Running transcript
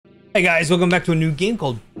Hey guys, welcome back to a new game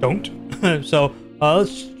called Don't.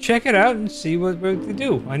 Let's check it out and see what we can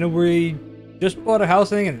do. I know we just bought a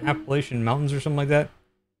house, I think, in Appalachian Mountains or something like that.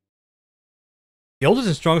 The oldest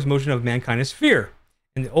and strongest emotion of mankind is fear.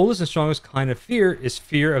 And the oldest and strongest kind of fear is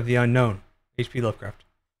fear of the unknown. H.P. Lovecraft.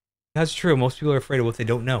 That's true, most people are afraid of what they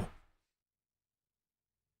don't know.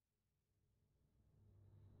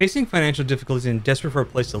 Facing financial difficulties and desperate for a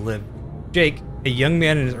place to live, Jake, a young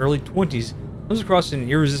man in his early 20s, comes across an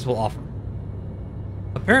irresistible offer.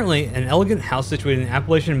 Apparently, an elegant house situated in the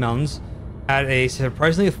Appalachian Mountains at a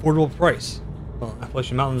surprisingly affordable price. Well,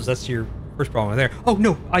 Appalachian Mountains, that's your first problem right there. Oh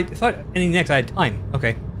no, I thought ending next I had time.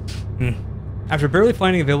 Okay. After barely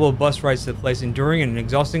finding available bus rides to the place and during an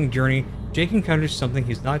exhausting journey, Jake encounters something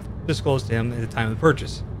he's not disclosed to him at the time of the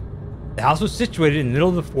purchase. The house was situated in the middle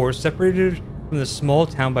of the forest, separated from the small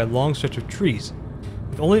town by a long stretch of trees.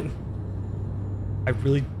 With only...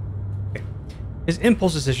 His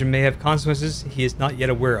impulse decision may have consequences he is not yet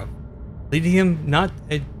aware of, leading him not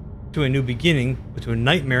to a new beginning, but to a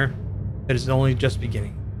nightmare that is only just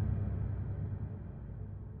beginning.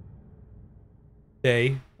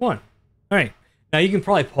 Day 1. Alright, now you can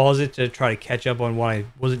probably pause it to try to catch up on what I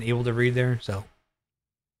wasn't able to read there, so.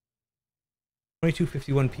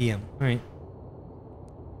 22:51 p.m. Alright.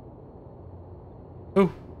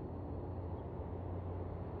 Oh.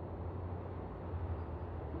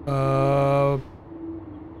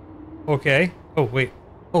 Okay. Oh, wait.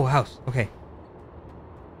 Oh, house. Okay.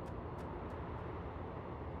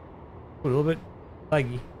 A little bit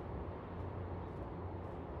laggy.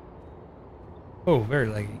 Oh, very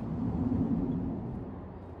laggy.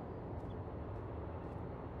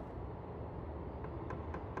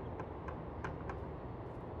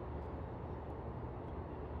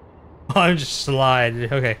 Oh, I'm just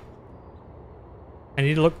slide. Okay. I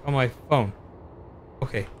need to look on my phone.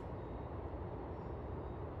 Okay.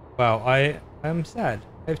 Wow, I'm sad.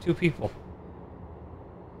 I have 2 people.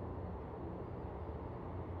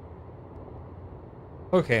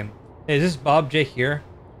 Okay. Hey, is this Bob J here?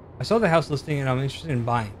 I saw the house listing and I'm interested in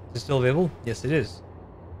buying. Is it still available? Yes, it is.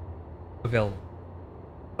 Available.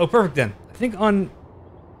 Oh, perfect then. I'm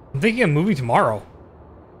thinking of moving tomorrow.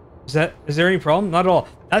 Is there any problem? Not at all.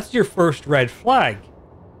 That's your first red flag.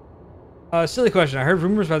 Silly question. I heard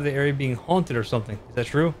rumors about the area being haunted or something. Is that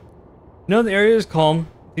true? No, the area is calm.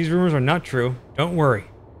 These rumors are not true. Don't worry.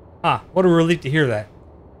 Ah, what a relief to hear that.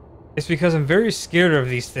 It's because I'm very scared of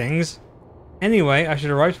these things. Anyway, I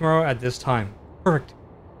should arrive tomorrow at this time. Perfect.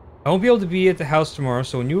 I won't be able to be at the house tomorrow,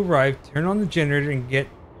 so when you arrive, turn on the generator and get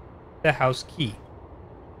the house key.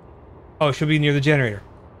 Oh, it should be near the generator.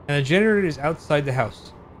 And the generator is outside the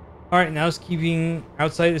house. Alright, now housekeeping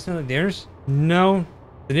outside is not like theirs? No,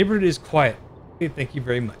 the neighborhood is quiet. Okay, thank you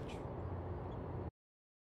very much.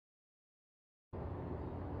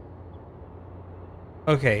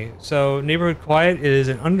 Okay, so neighborhood quiet is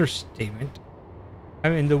an understatement.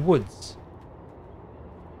 I'm in the woods.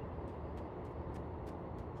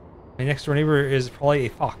 My next door neighbor is probably a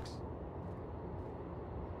fox.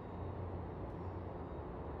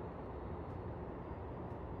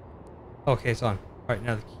 Okay, it's on. Alright,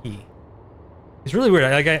 now the key. It's really weird.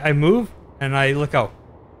 I move and I look out.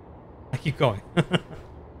 I keep going.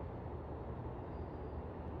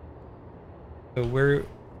 So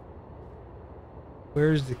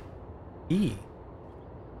where's the key?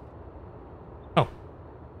 Oh.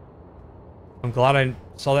 I'm glad I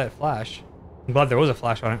saw that flash. I'm glad there was a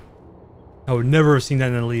flash on it. I would never have seen that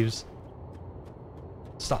in the leaves.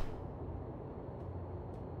 Stop.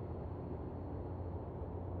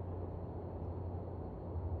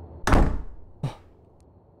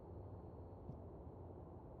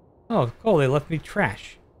 Oh, cool, they left me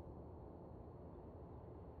trash.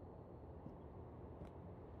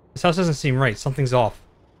 This house doesn't seem right. Something's off.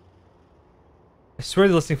 I swear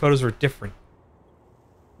the listing photos were different.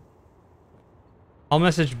 I'll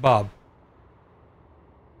message Bob.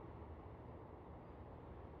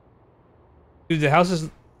 Dude, the house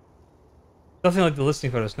is nothing like the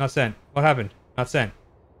listing photos. Not sent. What happened? Not sent.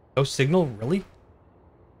 No signal? Really?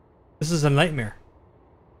 This is a nightmare.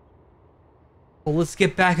 Well, let's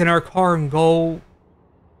get back in our car and go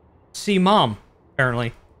see Mom,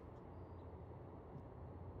 apparently.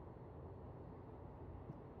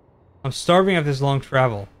 I'm starving after this long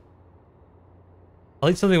travel. I'll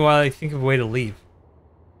eat something while I think of a way to leave.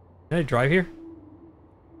 Can I drive here?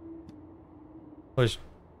 Well, there's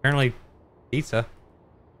apparently pizza.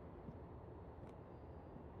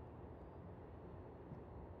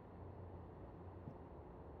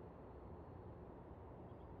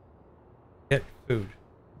 Get food.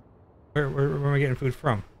 Where am I getting food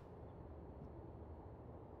from?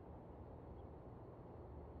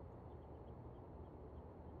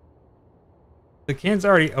 The can's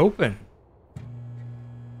already open.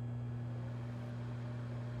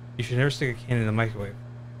 You should never stick a can in the microwave.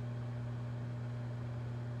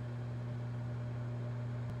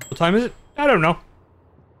 What time is it? I don't know.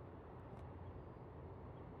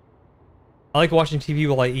 I like watching TV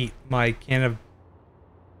while I eat my can of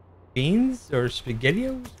beans or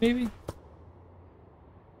SpaghettiOs, maybe?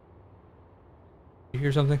 You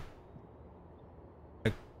hear something?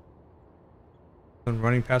 Like someone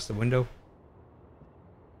running past the window?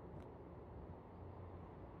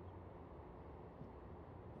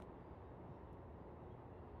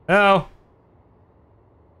 Oh.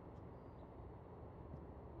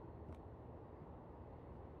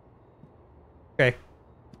 Okay.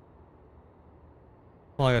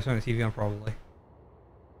 Well, I gotta turn the TV on probably.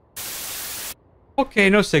 Okay,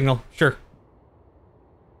 no signal. Sure.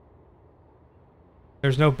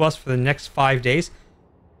 There's no bus for the next 5 days.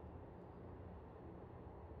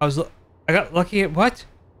 I got lucky at what?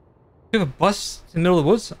 You have a bus in the middle of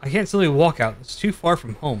the woods? I can't simply walk out. It's too far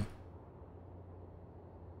from home.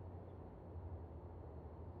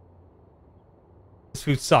 This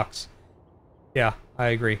food sucks. Yeah, I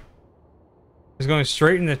agree. It's going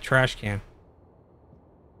straight in the trash can.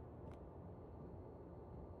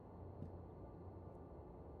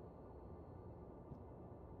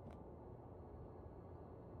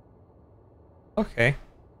 Okay.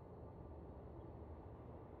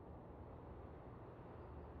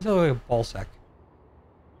 It's like a ball sack.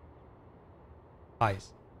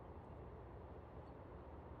 Eyes.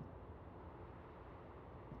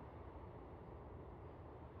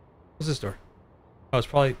 What's this door? Oh, it's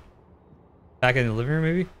probably back in the living room,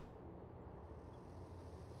 maybe?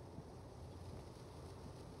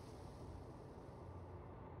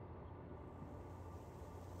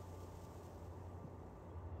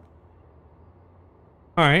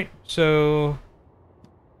 Alright, so...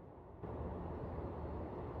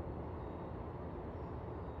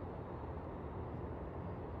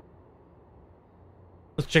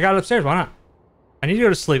 let's check out upstairs, why not? I need to go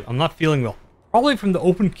to sleep. I'm not feeling well. Probably from the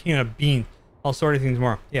open can of beans. I'll sort everything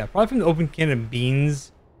tomorrow. Yeah, probably from the open can of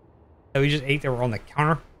beans that we just ate that were on the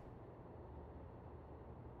counter.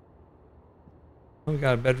 Oh, we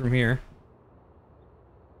got a bedroom here.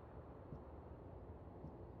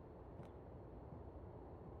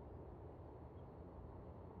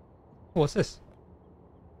 Oh, what's this?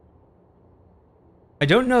 I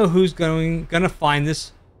don't know who's gonna find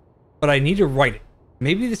this, but I need to write it.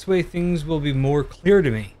 Maybe this way things will be more clear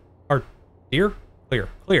to me. Or clear?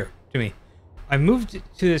 Clear to me. I moved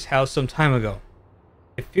to this house some time ago.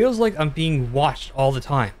 It feels like I'm being watched all the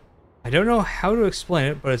time. I don't know how to explain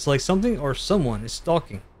it, but it's like something or someone is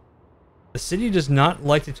stalking. The city does not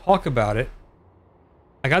like to talk about it.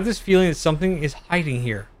 I got this feeling that something is hiding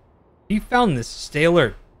here. If you found this, stay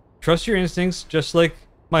alert. Trust your instincts, just like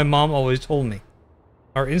my mom always told me.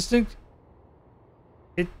 Our instinct?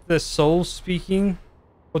 It's the soul speaking,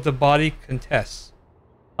 what the body contests.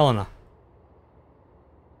 Helena.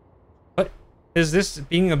 What? Is this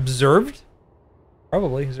being observed?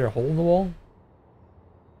 Probably. Is there a hole in the wall?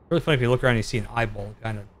 Really funny if you look around and you see an eyeball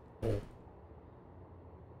kind of hole.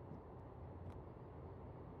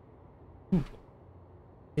 Ooh.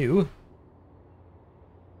 Ew.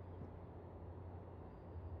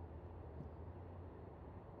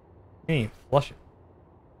 Can't even flush it.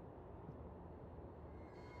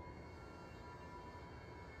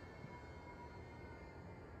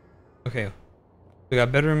 Okay. We got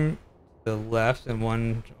a bedroom to the left and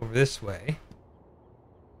one over this way.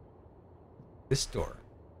 This door.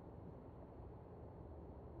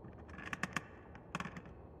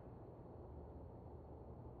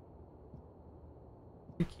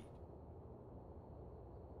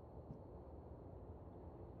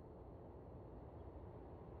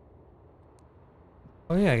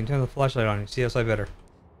 Oh yeah, I can turn the flashlight on and see outside better.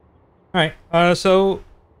 Alright, so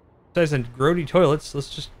besides the grody toilets,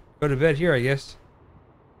 let's just go to bed here, I guess.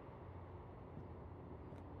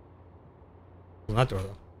 Well, that door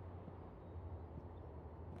though.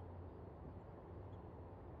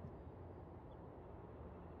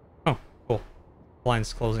 Oh, cool.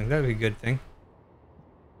 Blinds closing, that'd be a good thing.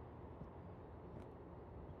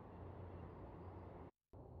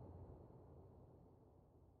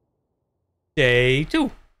 Day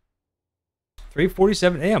 2.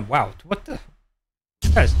 3:47 a.m. Wow, what the?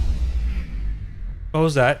 Guys, what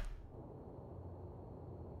was that?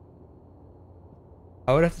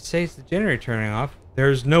 I would have to say it's the generator turning off.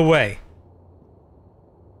 There's no way.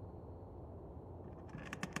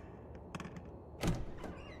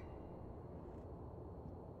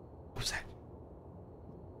 What was that?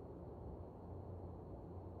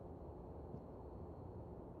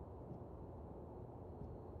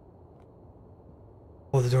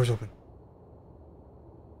 Oh, the door's open.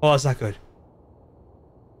 Oh, that's not good.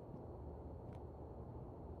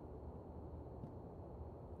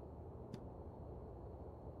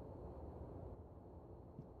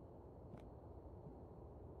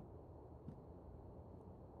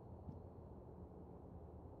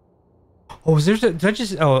 Oh, was there? Did I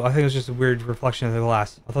just? Oh, I think it was just a weird reflection of the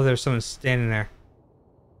glass. I thought there was someone standing there.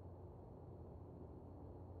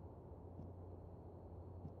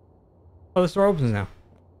 Oh, this door opens now.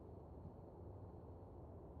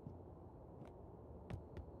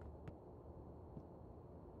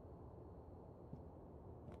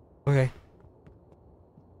 Okay.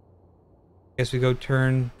 Guess we go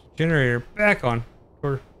turn generator back on.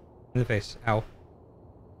 Or in the face. Ow.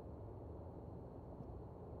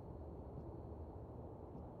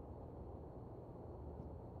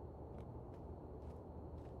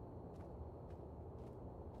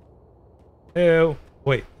 Ew.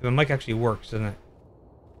 Wait, the mic actually works, doesn't it?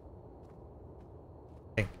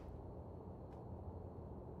 I think.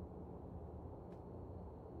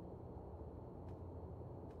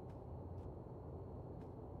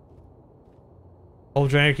 Whole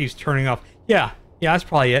generator keeps turning off. Yeah, that's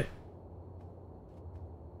probably it.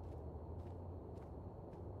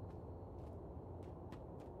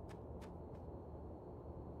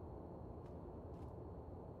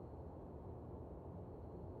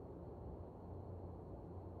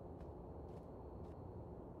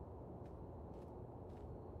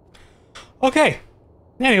 Okay.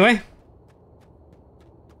 Anyway.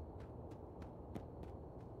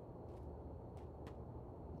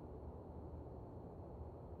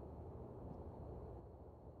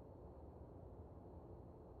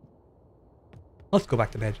 Let's go back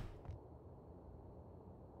to bed.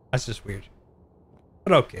 That's just weird.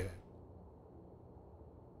 But okay then.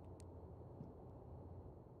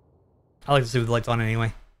 I like to sleep with the lights on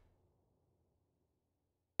anyway.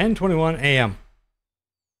 10:21 a.m.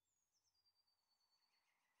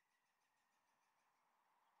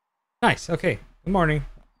 Nice, okay. Good morning.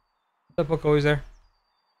 That book always there?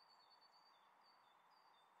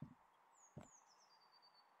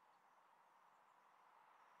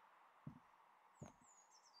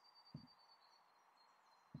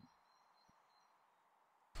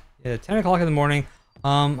 Yeah, 10 o'clock in the morning.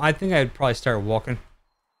 I think I'd probably start walking.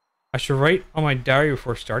 I should write on my diary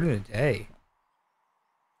before starting the day.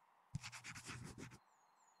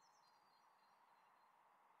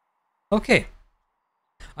 Okay.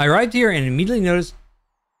 I arrived here and immediately noticed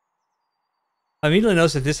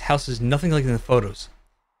that this house is nothing like in the photos.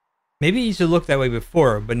 Maybe it used to look that way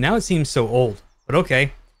before, but now it seems so old. But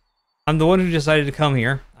okay. I'm the one who decided to come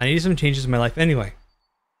here. I needed some changes in my life anyway.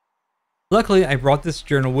 Luckily, I brought this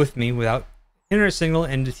journal with me without internet signal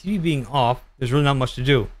and the TV being off. There's really not much to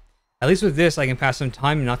do. At least with this, I can pass some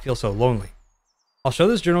time and not feel so lonely. I'll show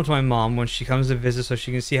this journal to my mom when she comes to visit so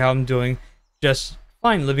she can see how I'm doing just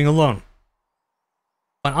fine living alone.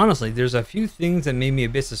 But honestly, there's a few things that made me a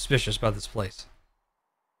bit suspicious about this place.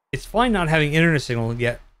 It's fine not having internet signal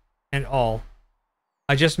yet and all.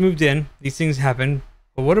 I just moved in, these things happen,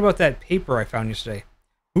 but what about that paper I found yesterday?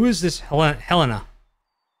 Who is this Helena?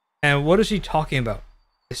 And what is she talking about?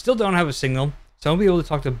 I still don't have a signal, so I won't be able to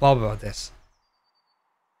talk to Bob about this.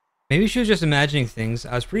 Maybe she was just imagining things.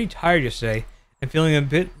 I was pretty tired yesterday and feeling a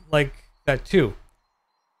bit like that too.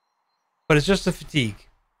 But it's just the fatigue.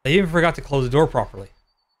 I even forgot to close the door properly.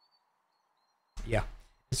 Yeah.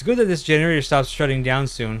 It's good that this generator stops shutting down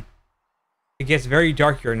soon. It gets very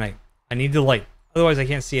dark here at night. I need the light. Otherwise I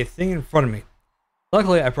can't see a thing in front of me.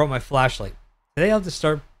 Luckily I brought my flashlight. Today I'll have to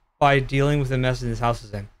start by dealing with the mess in this house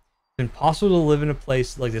is in. It's impossible to live in a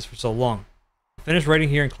place like this for so long. I'll finish writing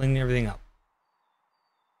here and cleaning everything up.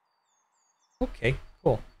 Okay,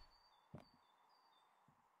 cool.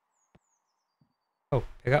 Oh,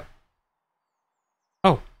 pick up.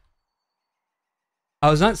 Oh. I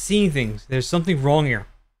was not seeing things. There's something wrong here.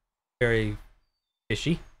 Very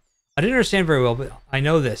fishy. I didn't understand very well, but I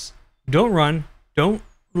know this. Don't run, don't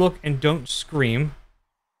look, and don't scream.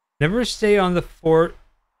 Never stay on the forest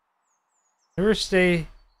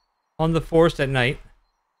at night.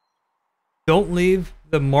 Don't leave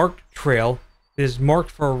the marked trail. It is marked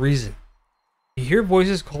for a reason. You hear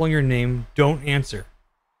voices calling your name, don't answer.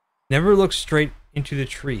 Never look straight into the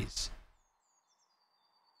trees.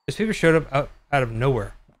 This paper showed up out of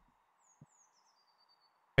nowhere.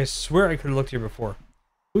 I swear I could have looked here before.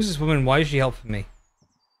 Who's this woman? Why is she helping me?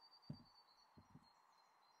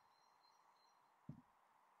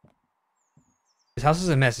 This house is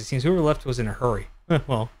a mess. It seems whoever left was in a hurry.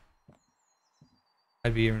 Well,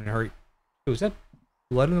 I'd be in a hurry. Oh, is that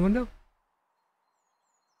blood in the window?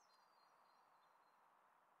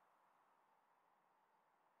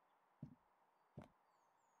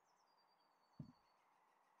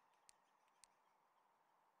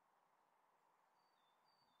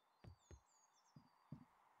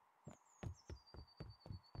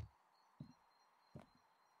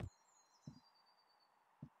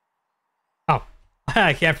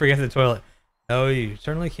 I can't forget the toilet. No, you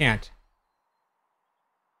certainly can't.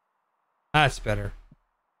 That's better.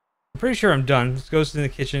 I'm pretty sure I'm done. This goes in the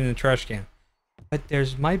kitchen and the trash can. But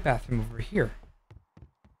there's my bathroom over here.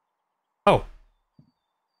 Oh.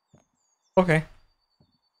 Okay.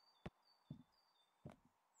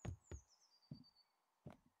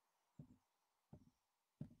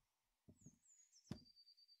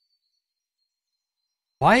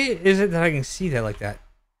 Why is it that I can see that like that?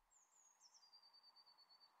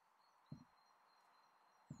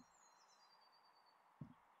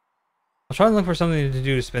 I'll try and look for something to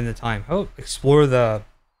do to spend the time. Oh, explore the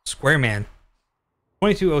Square Man.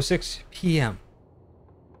 22:06 p.m.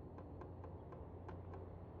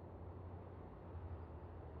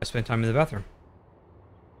 I spent time in the bathroom.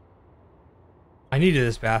 I needed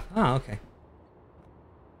this bath. Oh, okay.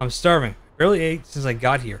 I'm starving. I barely ate since I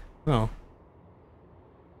got here. Oh.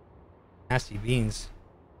 Nasty beans.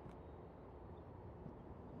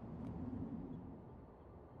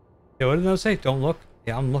 Yeah, what did those say? Don't look?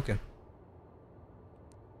 Yeah, I'm looking.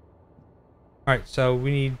 Alright, so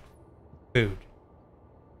we need food.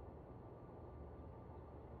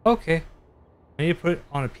 Okay. I need to put it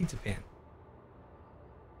on a pizza pan.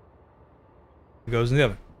 It goes in the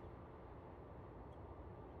oven.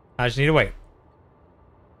 I just need to wait.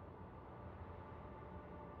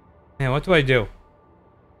 Man, what do I do?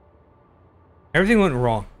 Everything went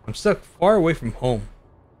wrong. I'm stuck far away from home.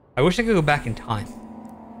 I wish I could go back in time.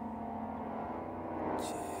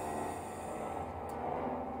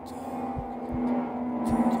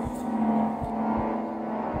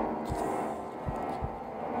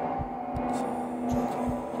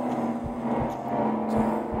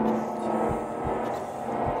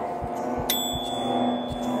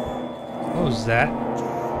 What was that?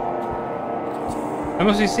 I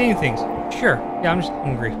must be seeing things. Sure. Yeah, I'm just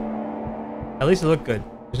hungry. At least it looked good.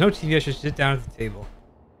 There's no TV, I should sit down at the table.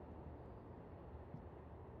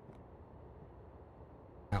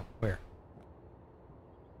 Now, where?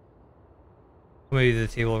 Maybe the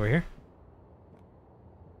table over here?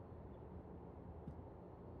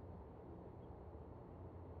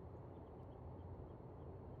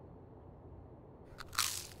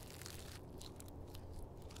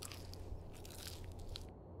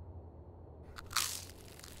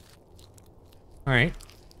 Alright.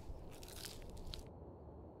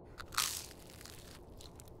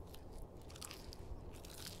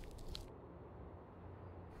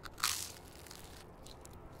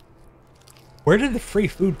 Where did the free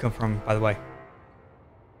food come from, by the way?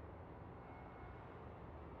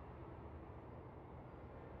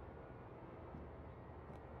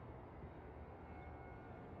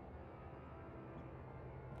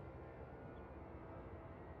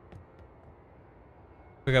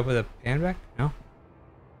 We gotta put the pan back? No?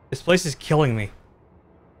 This place is killing me.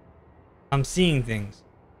 I'm seeing things.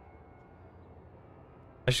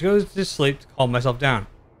 I should go to sleep to calm myself down.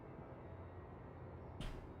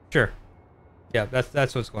 Sure. Yeah,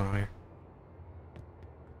 that's what's going on here.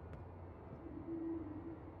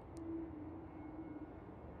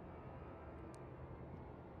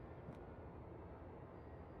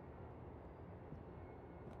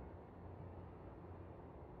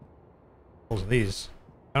 Close these.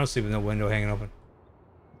 I don't sleep with no window hanging open.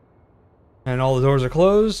 And all the doors are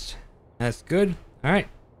closed. That's good. Alright.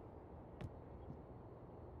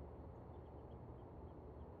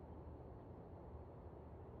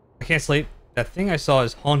 I can't sleep. That thing I saw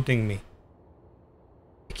is haunting me.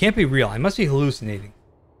 It can't be real. I must be hallucinating.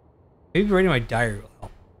 Maybe writing my diary will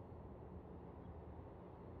help.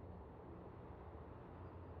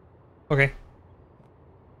 Okay.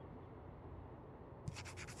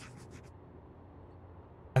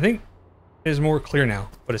 I think it is more clear now,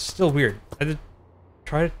 but it's still weird. I had to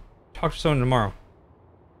try to talk to someone tomorrow.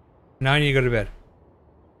 Now I need to go to bed.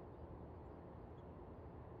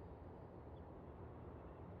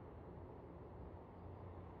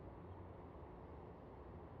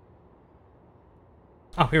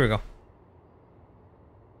 Oh, here we go.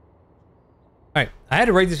 Alright, I had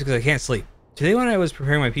to write this because I can't sleep. Today when I was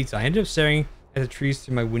preparing my pizza, I ended up staring at the trees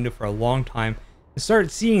through my window for a long time and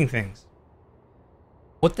started seeing things.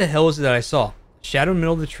 What the hell is it that I saw? A shadow in the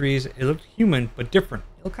middle of the trees. It looked human, but different.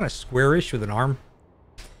 It looked kind of squarish with an arm.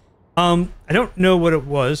 I don't know what it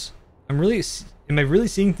was. Am I really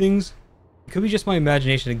seeing things? It could be just my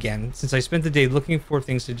imagination again, since I spent the day looking for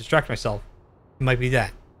things to distract myself. It might be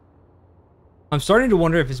that. I'm starting to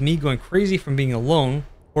wonder if it's me going crazy from being alone,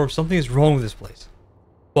 or if something is wrong with this place.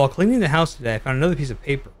 While cleaning the house today, I found another piece of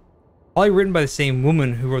paper. Probably written by the same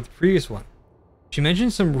woman who wrote the previous one. She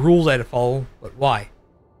mentioned some rules I had to follow, but why?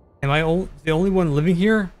 Am I the only one living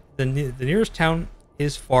here? The nearest town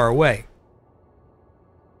is far away.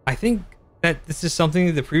 I think that this is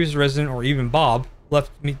something the previous resident or even Bob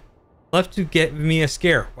left to get me a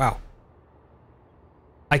scare. Wow.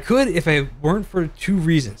 I could if I weren't for two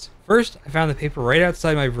reasons. First, I found the paper right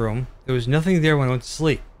outside my room. There was nothing there when I went to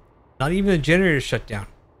sleep. Not even the generator shut down.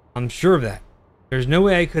 I'm sure of that. There's no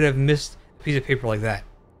way I could have missed a piece of paper like that.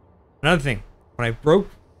 Another thing, when I broke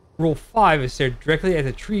Rule 5 and stared directly at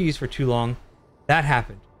the trees for too long, that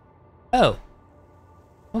happened. Oh.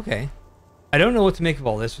 Okay. I don't know what to make of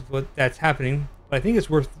all this with what that's happening, but I think it's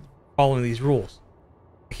worth following these rules.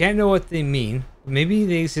 I can't know what they mean, but maybe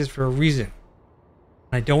they exist for a reason.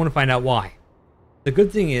 And I don't want to find out why. The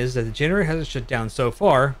good thing is that the generator hasn't shut down so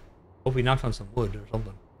far. Hope we knocked on some wood or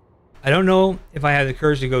something. I don't know if I have the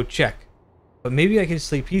courage to go check, but maybe I can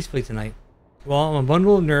sleep peacefully tonight. Well, I'm a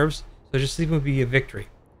bundle of nerves, so just sleeping would be a victory.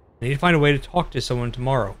 I need to find a way to talk to someone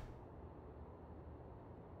tomorrow.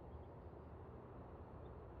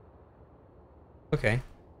 Okay.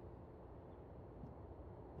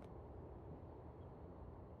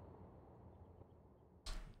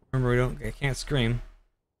 Remember, I can't scream.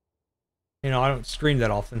 You know, I don't scream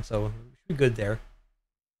that often, so we should be good there.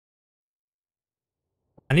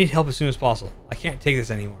 I need help as soon as possible. I can't take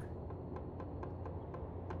this anymore.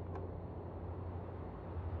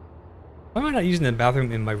 Why am I not using the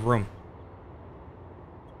bathroom in my room?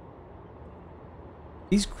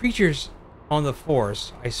 These creatures on the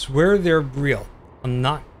forest, I swear they're real. I'm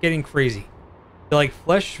not getting crazy. They're like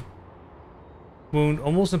flesh wound,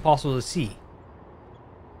 almost impossible to see.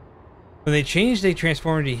 When they change, they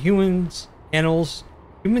transform into humans, animals,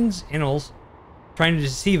 trying to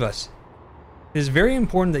deceive us. It is very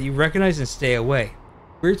important that you recognize and stay away.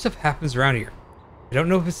 Weird stuff happens around here. I don't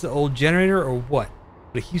know if it's the old generator or what,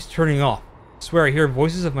 but it keeps turning off. I swear I hear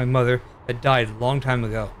voices of my mother that died a long time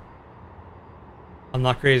ago. I'm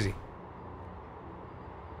not crazy.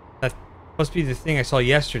 That must be the thing I saw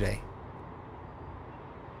yesterday.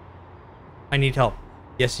 I need help.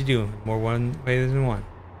 Yes, you do. More one way than one.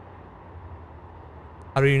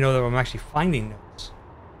 How do you know that I'm actually finding notes?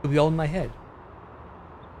 It'll be all in my head.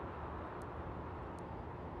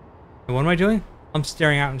 And what am I doing? I'm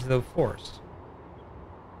staring out into the forest.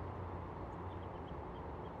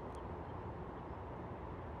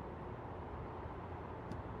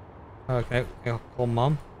 Okay, I'll call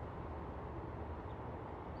Mom.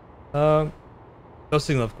 No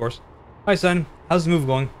signal, of course. Hi, son. How's the move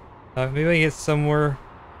going? Maybe I can get somewhere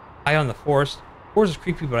high on the forest. The forest is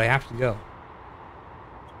creepy, but I have to go.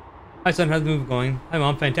 Hi, son. How's the move going? Hi,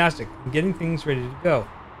 Mom. Fantastic. I'm getting things ready to go.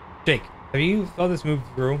 Jake, have you thought this move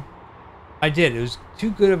through? I did. It was too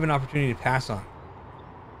good of an opportunity to pass on.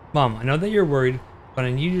 Mom, I know that you're worried, but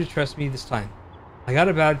I need you to trust me this time. I got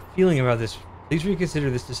a bad feeling about this. Please reconsider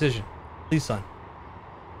this decision. Please, son.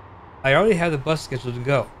 I already have the bus scheduled to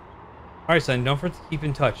go. Alright, son. Don't forget to keep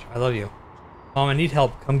in touch. I love you. Mom, I need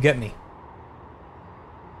help. Come get me.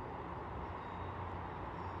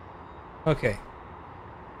 Okay.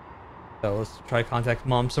 So let's try to contact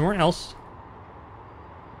Mom somewhere else.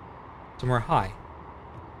 Somewhere high.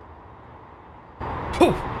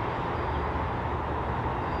 Poof!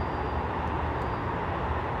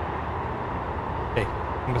 Hey,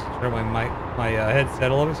 I must turn my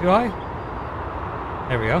headset a little bit too high.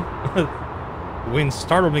 There we go. The wind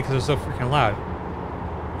startled me because it was so freaking loud.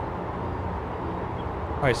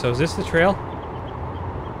 Alright, so is this the trail?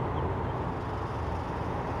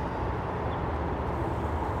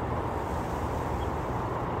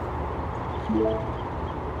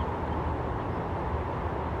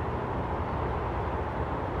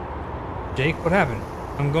 Jake, what happened?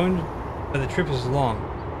 I'm going to... but the trip is long.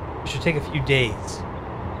 It should take a few days.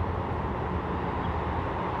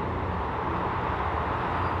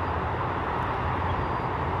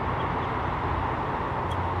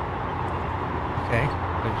 Okay.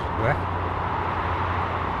 Let's go back.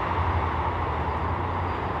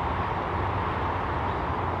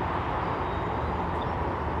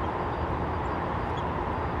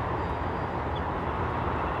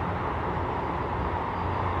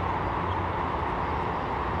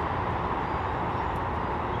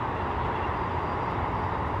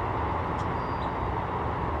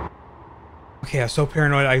 Okay, I was so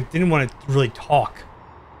paranoid. I didn't want to really talk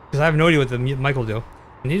because I have no idea what the mic will do.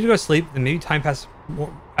 I need to go to sleep. Then maybe time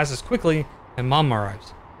passes quickly, and Mom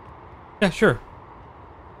arrives. Yeah, sure.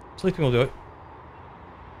 Sleeping will do it.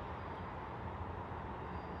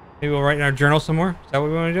 Maybe we'll write in our journal somewhere. Is that what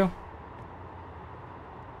we want to do?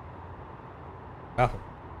 Bathroom.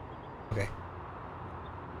 Okay.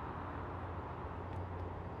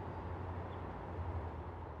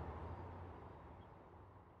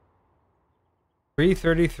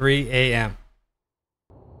 "3:33 a.m.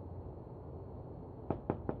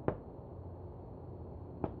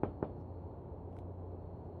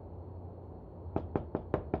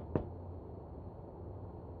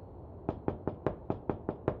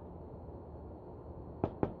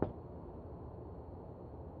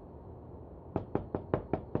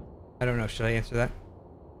 I don't know. Should I answer that?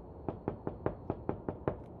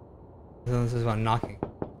 This is about knocking.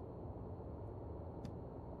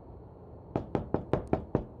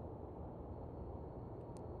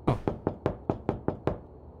 Oh.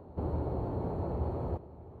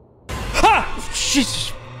 Ha!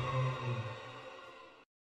 Jesus!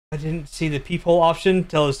 I didn't see the peephole option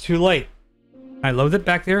till it was too late. Can I load it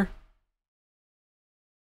back there?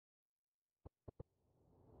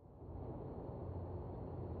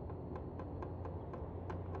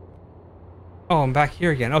 Oh, I'm back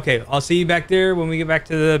here again. Okay, I'll see you back there when we get back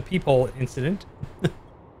to the peephole incident.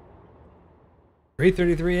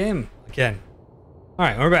 3:33 a.m. again.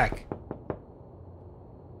 Alright, we're back.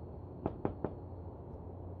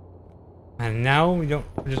 And now we just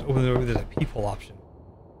open the door, there's a peephole option.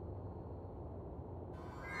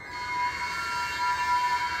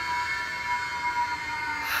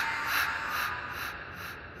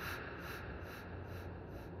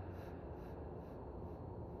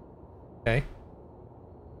 Okay.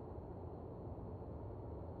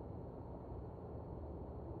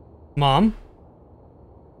 Mom?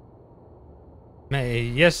 May,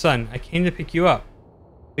 yes, son. I came to pick you up.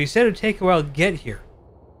 But you said it would take a while to get here.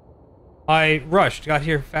 I rushed, got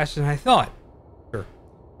here faster than I thought. Sure.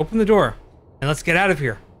 Open the door, and let's get out of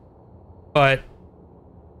here. But...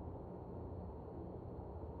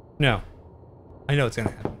 no. I know it's gonna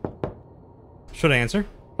happen. Should I answer?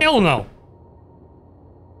 Hell no!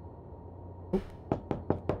 Oop.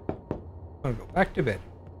 I'm gonna go back to bed.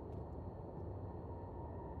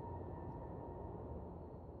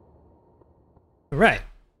 Alright.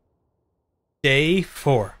 Day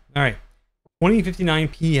 4. Alright.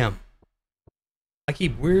 20:59 p.m. I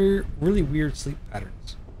keep really weird sleep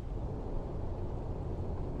patterns.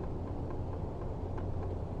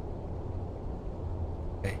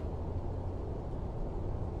 Okay.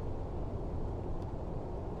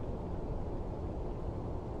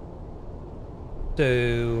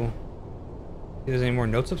 So... is there any more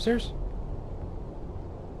notes upstairs?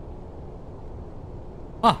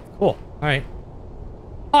 Ah, cool. Alright.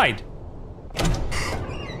 Hide!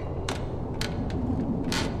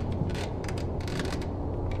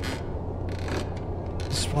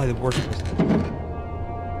 This is probably the worst place.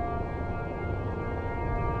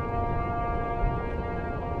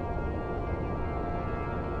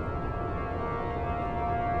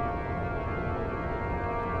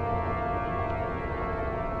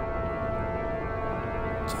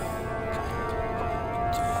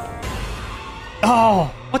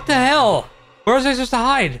 Oh! What the hell? Where was I supposed to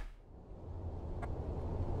hide?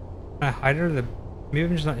 Can I hide under the... maybe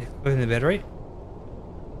I'm just not in the bed, right?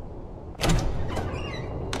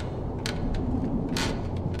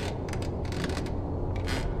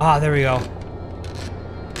 Ah, there we go.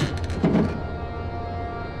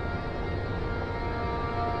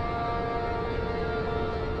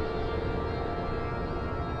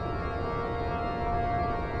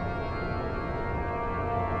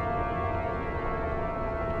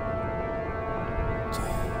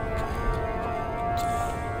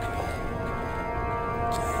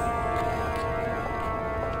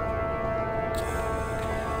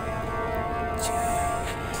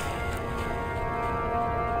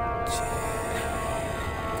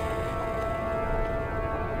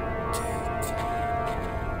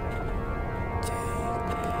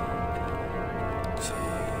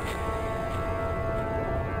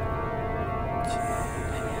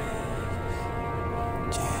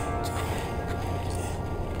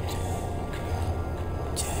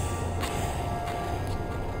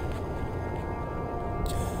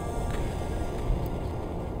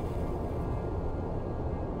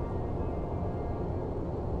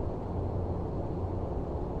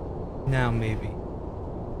 Now, maybe.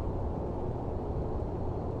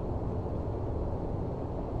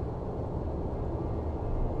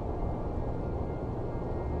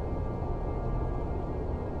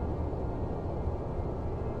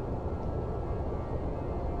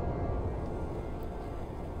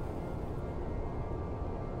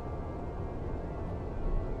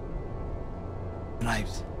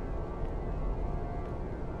 Knives.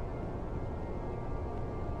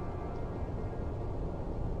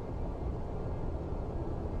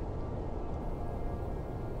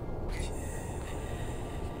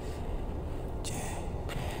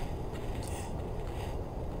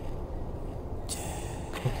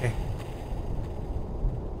 Okay.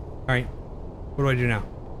 Alright. What do I do now?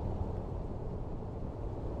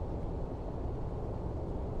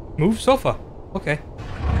 Move sofa. Okay.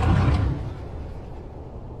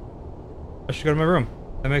 I should go to my room.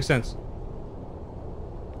 That makes sense.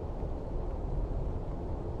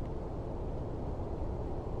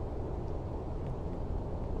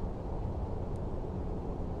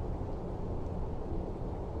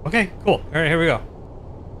 Okay, cool. All right, here we go.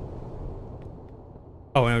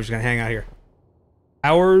 Oh, and we're just gonna hang out here.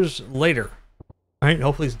 Hours later. All right,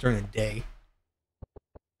 hopefully it's during the day.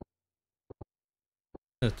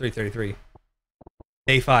 It's 3:33.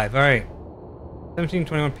 Day 5. All right.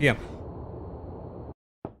 17:21 p.m.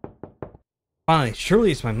 Finally,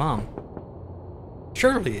 surely it's my mom.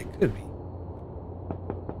 Surely it could be.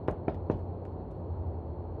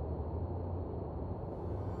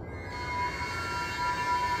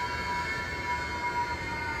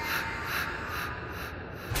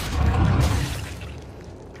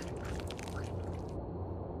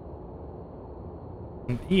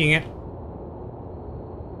 I'm eating it.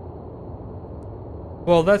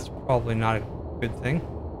 Well, that's probably not a good thing.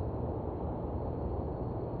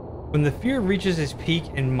 When the fear reaches its peak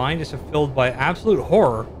and mind is filled by absolute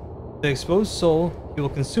horror, the exposed soul, he will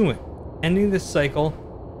consume it, ending this cycle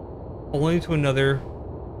only to another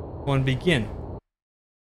one begin.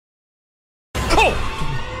 Oh!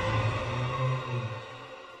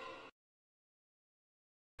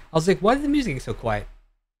 I was like, why did the music get so quiet?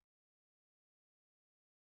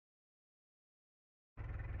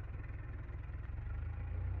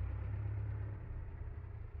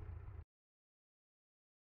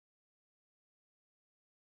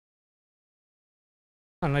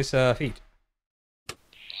 Oh, nice feet.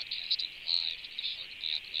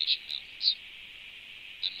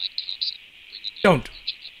 Don't.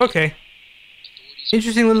 Okay.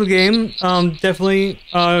 Interesting little game. Definitely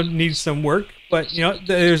needs some work, but you know,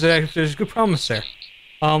 there's good promise there.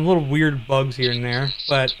 Little weird bugs here and there,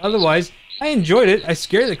 but otherwise, I enjoyed it. I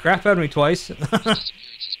scared the crap out of me twice.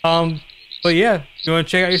 But yeah, if you want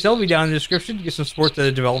to check out yourself, be down in the description. Get some support to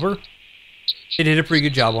the developer. They did a pretty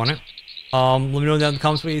good job on it. Let me know down in the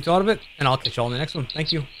comments what you thought of it, and I'll catch you all in the next one.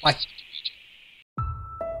 Thank you. Bye.